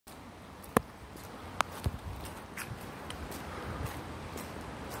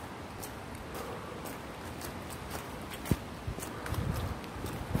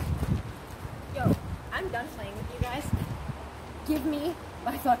done playing with you guys. Give me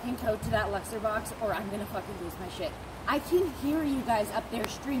my fucking code to that Lexer box or I'm gonna fucking lose my shit. I can hear you guys up there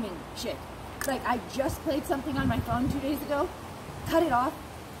streaming shit. Like, I just played something on my phone 2 days ago, cut it off,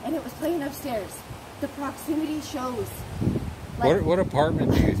 and it was playing upstairs. The proximity shows. Like, what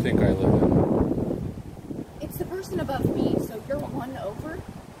apartment do you think I live in? It's the person above me, so you're one over.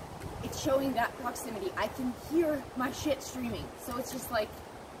 It's showing that proximity. I can hear my shit streaming, so it's just like...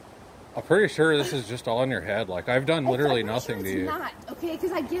 I'm pretty sure this is just all in your head. Like, I've done literally nothing to you. It's not, okay?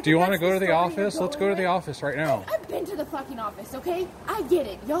 Because I get. Do you want to go to the office? Let's go to the office right now. I've been to the fucking office, okay? I get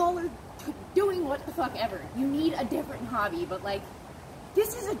it. Y'all are doing what the fuck ever. You need a different hobby, but like,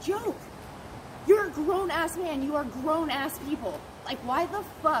 this is a joke. You're a grown-ass man. You are grown-ass people. Like, why the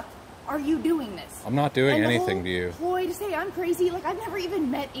fuck are you doing this? I'm not doing anything to you. Ploy to say I'm crazy, like, I've never even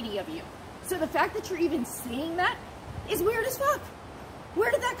met any of you. So the fact that you're even saying that is weird as fuck. Where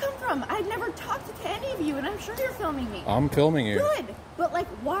did that come from? I've never talked to any of you, and I'm sure you're filming me. I'm filming you. Good. But, like,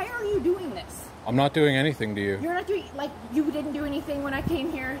 why are you doing this? I'm not doing anything to you. You're not doing, like, you didn't do anything when I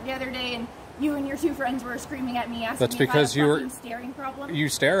came here the other day, and you and your two friends were screaming at me, asking me if I had a fucking staring problem. You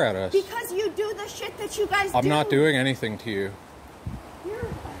stare at us. Because you do the shit that you guys do. I'm not doing anything to you.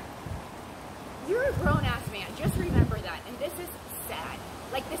 You're a grown-ass man. Just remember that. And this is sad.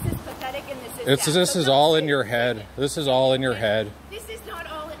 Like, this is pathetic, and this is sad. This is all in your head. This is all in your head. This is not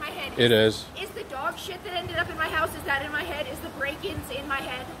all in my head. It is. Is the dog shit that ended up in my house, is that in my head? Is the break-ins in my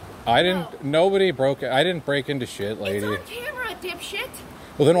head? I didn't, nobody broke it. I didn't break into shit, lady. It's on camera, dipshit.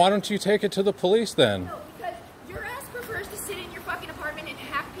 Well, then why don't you take it to the police then? No, because your ass prefers to sit in your fucking apartment and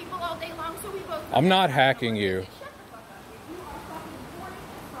hack people all day long, so we both... I'm not hacking you.